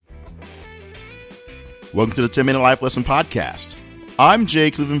Welcome to the 10-Minute Life Lesson Podcast. I'm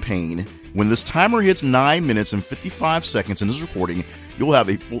Jay Cleveland Payne. When this timer hits 9 minutes and 55 seconds in this recording, you'll have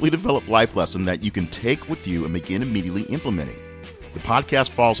a fully developed life lesson that you can take with you and begin immediately implementing. The podcast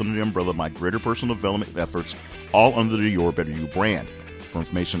falls under the umbrella of my greater personal development efforts, all under the Your Better You brand. For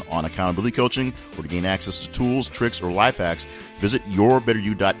information on accountability coaching or to gain access to tools, tricks, or life hacks, visit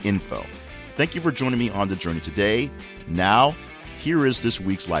yourbetteryou.info. Thank you for joining me on the journey today. Now, here is this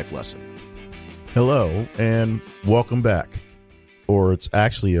week's life lesson. Hello, and welcome back. Or it's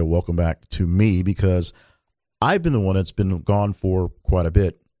actually a welcome back to me because I've been the one that's been gone for quite a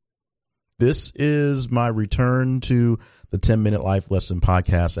bit. This is my return to the 10-Minute Life Lesson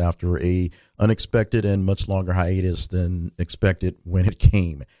Podcast after a unexpected and much longer hiatus than expected when it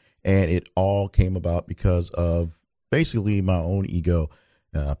came. And it all came about because of basically my own ego,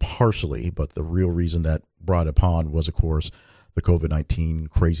 partially, but the real reason that brought it upon was, of course, the COVID-19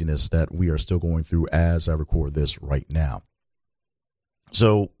 craziness that we are still going through as I record this right now.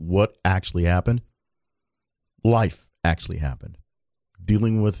 So what actually happened? Life actually happened.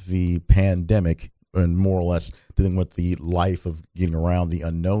 Dealing with the pandemic and more or less dealing with the life of getting around the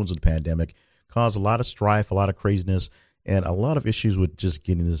unknowns of the pandemic caused a lot of strife, a lot of craziness, and a lot of issues with just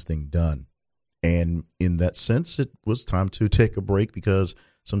getting this thing done. And in that sense, it was time to take a break because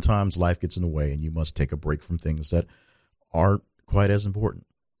sometimes life gets in the way and you must take a break from things that aren't quite as important.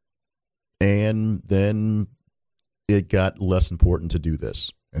 And then it got less important to do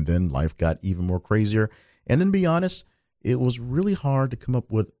this. And then life got even more crazier. And then to be honest, it was really hard to come up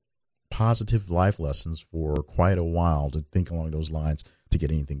with positive life lessons for quite a while to think along those lines to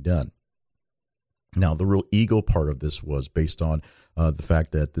get anything done. Now, the real ego part of this was based on the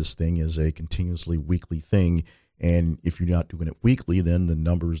fact that this thing is a continuously weekly thing. And if you're not doing it weekly, then the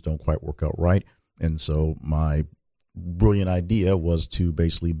numbers don't quite work out right. And so my brilliant idea was to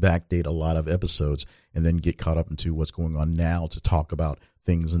basically backdate a lot of episodes and then get caught up into what's going on now to talk about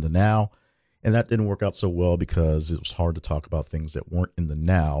things in the now. And that didn't work out so well because it was hard to talk about things that weren't in the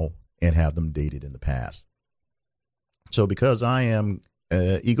now and have them dated in the past. So because I am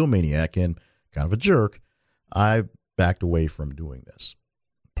an egomaniac and kind of a jerk, I backed away from doing this.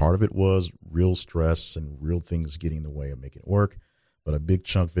 Part of it was real stress and real things getting in the way of making it work. But a big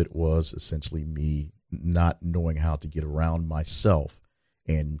chunk of it was essentially me not knowing how to get around myself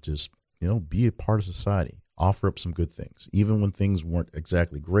and just, be a part of society, offer up some good things. Even when things weren't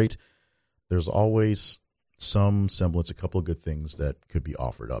exactly great, there's always some semblance, a couple of good things that could be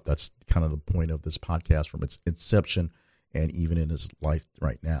offered up. That's kind of the point of this podcast from its inception and even in its life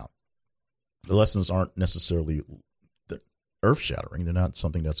right now. The lessons aren't necessarily earth-shattering. They're not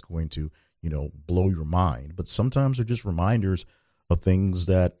something that's going to, blow your mind. But sometimes they're just reminders of things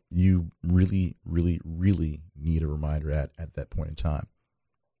that you really, really, really need a reminder at that point in time.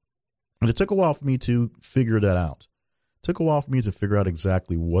 And it took a while for me to figure that out. It took a while for me to figure out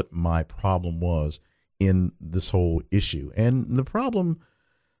exactly what my problem was in this whole issue. And the problem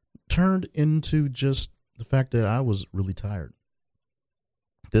turned into just the fact that I was really tired.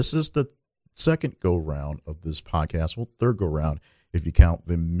 This is the second go round of this podcast. Well, third go round, if you count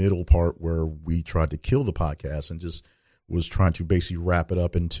the middle part where we tried to kill the podcast and just was trying to basically wrap it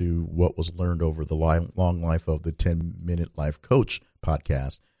up into what was learned over the long life of the 10-Minute Life Coach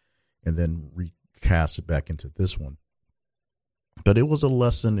podcast and then recast it back into this one. But it was a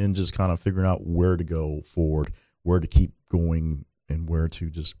lesson in just kind of figuring out where to go forward, where to keep going, and where to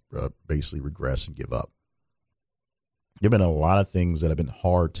just basically regress and give up. There have been a lot of things that have been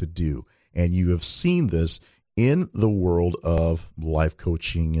hard to do, and you have seen this in the world of life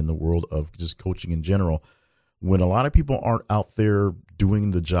coaching, in the world of just coaching in general. When a lot of people aren't out there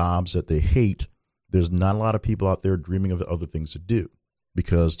doing the jobs that they hate, there's not a lot of people out there dreaming of other things to do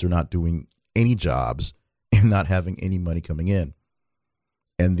because they're not doing any jobs and not having any money coming in.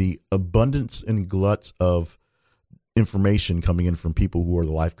 And the abundance and gluts of information coming in from people who are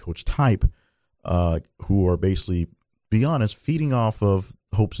the life coach type, who are basically, be honest, feeding off of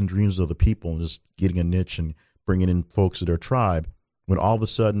hopes and dreams of other people and just getting a niche and bringing in folks to their tribe, when all of a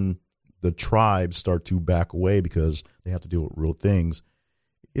sudden the tribes start to back away because they have to deal with real things,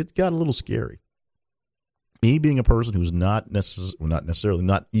 it got a little scary. Me being a person who's not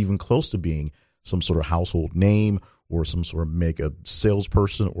even close to being some sort of household name or some sort of mega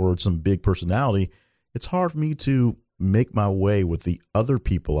salesperson or some big personality, it's hard for me to make my way with the other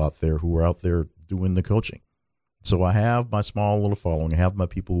people out there who are out there doing the coaching. So I have my small little following. I have my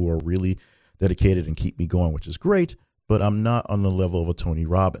people who are really dedicated and keep me going, which is great, but I'm not on the level of a Tony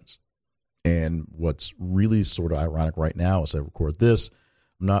Robbins. And what's really sort of ironic right now as I record this,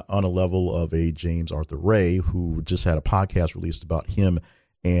 I'm not on a level of a James Arthur Ray, who just had a podcast released about him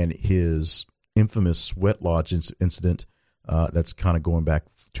and his infamous sweat lodge incident. That's kind of going back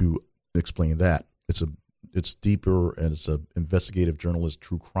to explain that. It's deeper, and it's an investigative journalist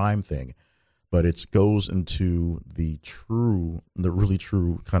true crime thing, but it goes into the really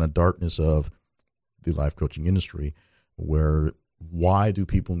true kind of darkness of the life coaching industry, where why do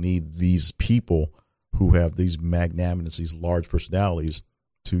people need these people who have these magnanimous, these large personalities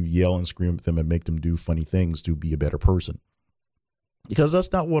to yell and scream at them and make them do funny things to be a better person? Because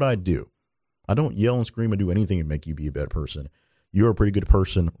that's not what I do. I don't yell and scream and do anything to make you be a better person. You're a pretty good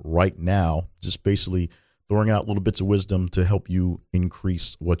person right now, just basically throwing out little bits of wisdom to help you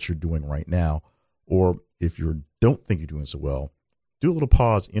increase what you're doing right now. Or if you don't think you're doing so well, do a little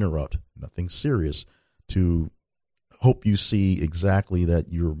pause, interrupt, nothing serious, to hope you see exactly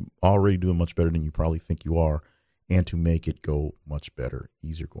that you're already doing much better than you probably think you are, and to make it go much better,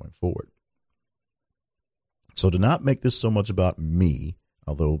 easier going forward. So to not make this so much about me,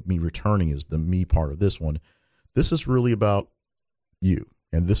 although me returning is the me part of this one, this is really about you.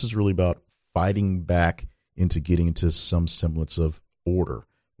 And this is really about fighting back into getting into some semblance of order,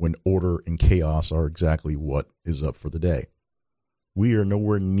 when order and chaos are exactly what is up for the day. We are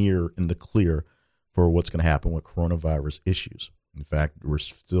nowhere near in the clear for what's going to happen with coronavirus issues. In fact, we're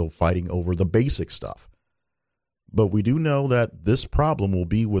still fighting over the basic stuff. But we do know that this problem will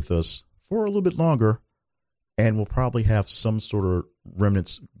be with us for a little bit longer, and we'll probably have some sort of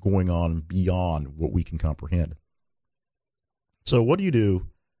remnants going on beyond what we can comprehend. So what do you do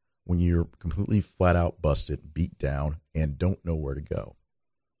when you're completely flat out busted, beat down, and don't know where to go?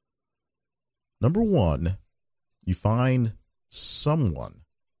 Number one, you find someone,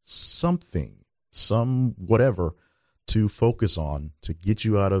 something, some whatever to focus on to get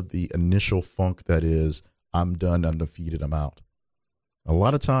you out of the initial funk that is, I'm done, I'm defeated, I'm out. A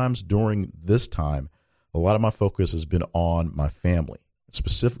lot of times during this time, a lot of my focus has been on my family,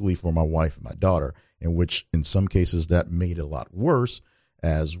 specifically for my wife and my daughter, in which in some cases that made it a lot worse,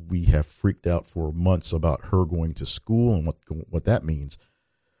 as we have freaked out for months about her going to school and what that means.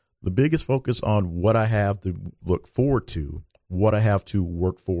 The biggest focus on what I have to look forward to, what I have to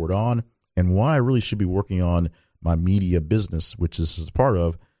work forward on, and why I really should be working on my media business, which this is part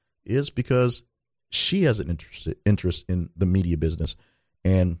of, is because she has an interest in the media business.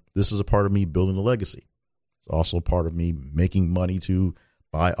 And this is a part of me building a legacy. It's also part of me making money to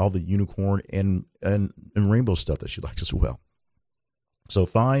buy all the unicorn and rainbow stuff that she likes as well. So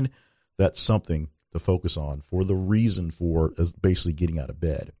find that something to focus on for the reason for basically getting out of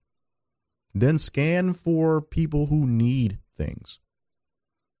bed. Then scan for people who need things.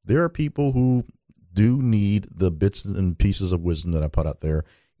 There are people who do need the bits and pieces of wisdom that I put out there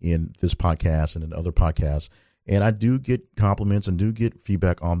in this podcast and in other podcasts. And I do get compliments and do get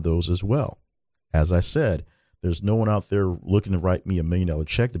feedback on those as well. As I said, there's no one out there looking to write me $1 million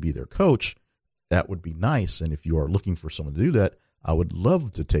check to be their coach. That would be nice. And if you are looking for someone to do that, I would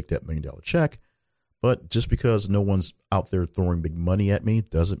love to take that $1 million check. But just because no one's out there throwing big money at me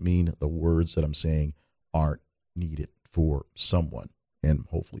doesn't mean the words that I'm saying aren't needed for someone, and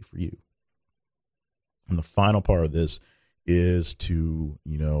hopefully for you. And the final part of this is to,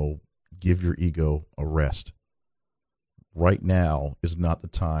 give your ego a rest. Right now is not the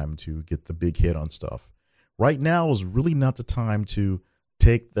time to get the big hit on stuff. Right now is really not the time to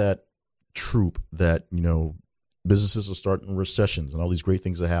take that troop that, businesses are starting recessions and all these great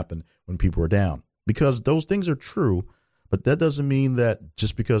things that happen when people are down. Because those things are true, but that doesn't mean that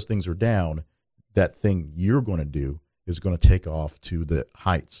just because things are down, that thing you're going to do is going to take off to the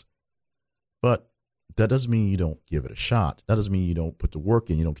heights. But that doesn't mean you don't give it a shot. That doesn't mean you don't put the work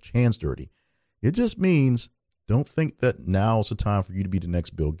in, you don't get your hands dirty. It just means don't think that now's the time for you to be the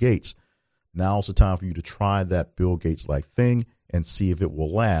next Bill Gates. Now's the time for you to try that Bill Gates-like thing and see if it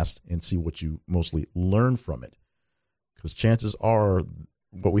will last and see what you mostly learn from it. Because chances are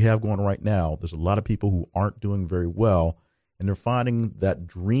what we have going right now, there's a lot of people who aren't doing very well, and they're finding that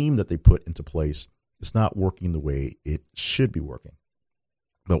dream that they put into place is not working the way it should be working.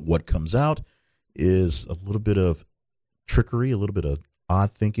 But what comes out is a little bit of trickery, a little bit of odd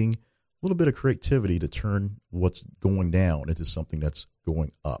thinking, a little bit of creativity to turn what's going down into something that's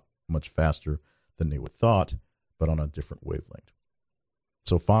going up much faster than they would thought, but on a different wavelength.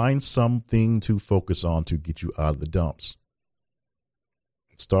 So find something to focus on to get you out of the dumps.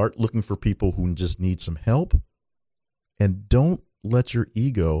 Start looking for people who just need some help, and don't let your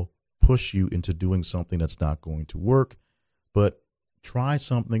ego push you into doing something that's not going to work, but try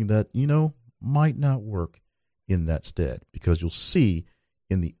something that, might not work in that stead, because you'll see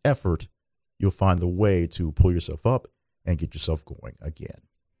in the effort, you'll find the way to pull yourself up and get yourself going again.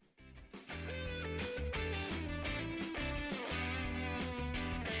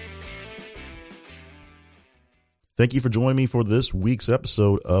 Thank you for joining me for this week's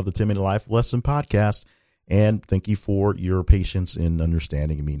episode of the 10-Minute Life Lesson Podcast. And thank you for your patience in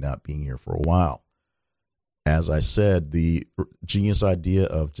understanding me not being here for a while. As I said, the genius idea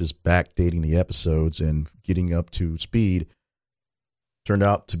of just backdating the episodes and getting up to speed turned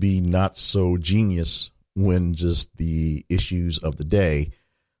out to be not so genius when just the issues of the day,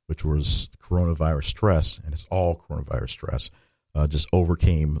 which was coronavirus stress, and it's all coronavirus stress, just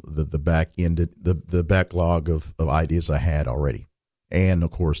overcame the backlog of ideas I had already. And,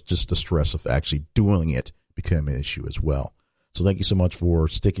 of course, just the stress of actually doing it became an issue as well. So thank you so much for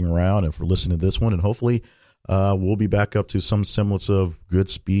sticking around and for listening to this one. And hopefully we'll be back up to some semblance of good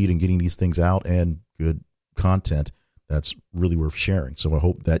speed and getting these things out and good content that's really worth sharing. So I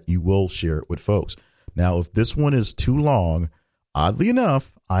hope that you will share it with folks. Now, if this one is too long, oddly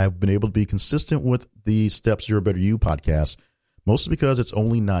enough, I've been able to be consistent with the Steps You're Better You podcast, mostly because it's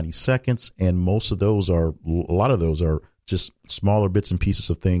only 90 seconds. And a lot of those are just smaller bits and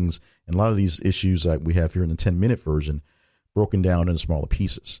pieces of things. And a lot of these issues that we have here in the 10-minute version broken down into smaller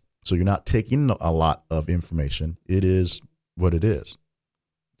pieces. So you're not taking a lot of information. It is what it is.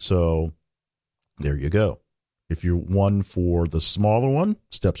 So there you go. If you're one for the smaller one,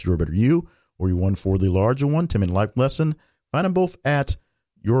 Steps You're Better You, or you're one for the larger one, 10-minute life lesson, find them both at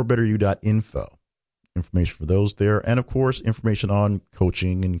yourbetteryou.info. Information for those there. And of course, information on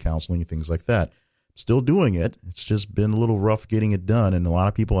coaching and counseling and things like that. Still doing it. It's just been a little rough getting it done. And a lot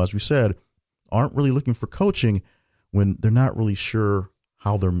of people, as we said, aren't really looking for coaching when they're not really sure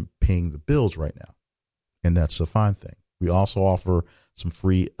how they're paying the bills right now. And that's a fine thing. We also offer some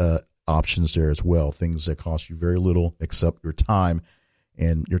free options there as well, things that cost you very little except your time.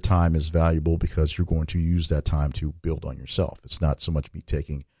 And your time is valuable because you're going to use that time to build on yourself. It's not so much me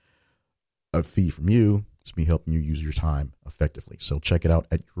taking a fee from you. It's me helping you use your time effectively. So check it out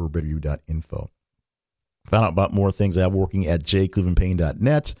at yourbetteryou.info. Find out about more things I have working at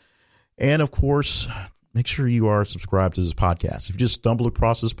jclevenpayne.net. And of course, make sure you are subscribed to this podcast. If you just stumble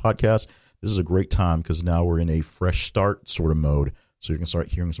across this podcast, this is a great time because now we're in a fresh start sort of mode. So you can start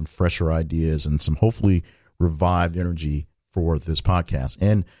hearing some fresher ideas and some hopefully revived energy for this podcast.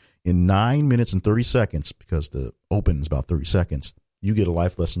 And in 9 minutes and 30 seconds, because the open is about 30 seconds, you get a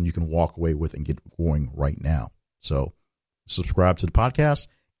life lesson you can walk away with and get going right now. So subscribe to the podcast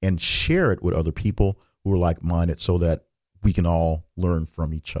and share it with other people who are like-minded so that we can all learn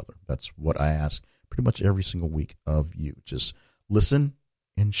from each other. That's what I ask pretty much every single week of you. Just listen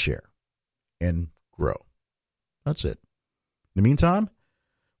and share and grow. That's it. In the meantime,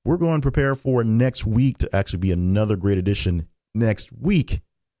 we're going to prepare for next week to actually be another great edition next week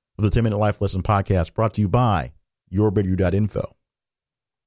of the 10-Minute Life Lesson Podcast brought to you by yourbetteryou.info.